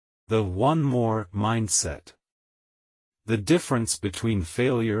The one more mindset. The difference between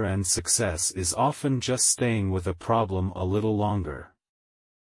failure and success is often just staying with a problem a little longer.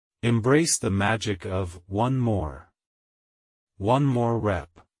 Embrace the magic of one more. One more rep.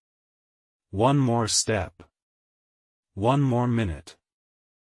 One more step. One more minute.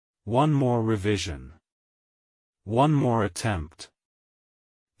 One more revision. One more attempt.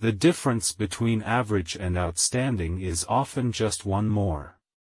 The difference between average and outstanding is often just one more.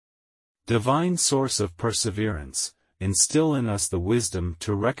 Divine Source of Perseverance, instill in us the wisdom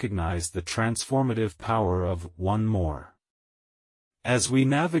to recognize the transformative power of one more. As we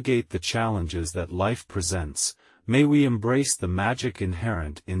navigate the challenges that life presents, may we embrace the magic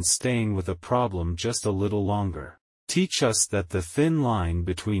inherent in staying with a problem just a little longer. Teach us that the thin line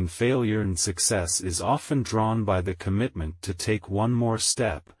between failure and success is often drawn by the commitment to take one more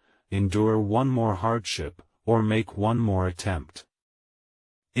step, endure one more hardship, or make one more attempt.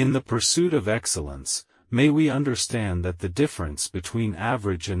 In the pursuit of excellence, may we understand that the difference between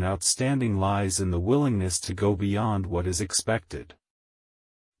average and outstanding lies in the willingness to go beyond what is expected.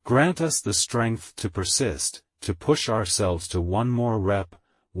 Grant us the strength to persist, to push ourselves to one more rep,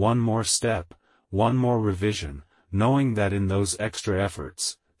 one more step, one more revision, knowing that in those extra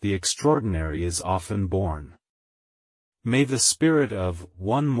efforts, the extraordinary is often born. May the spirit of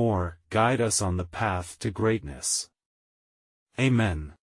one more guide us on the path to greatness. Amen.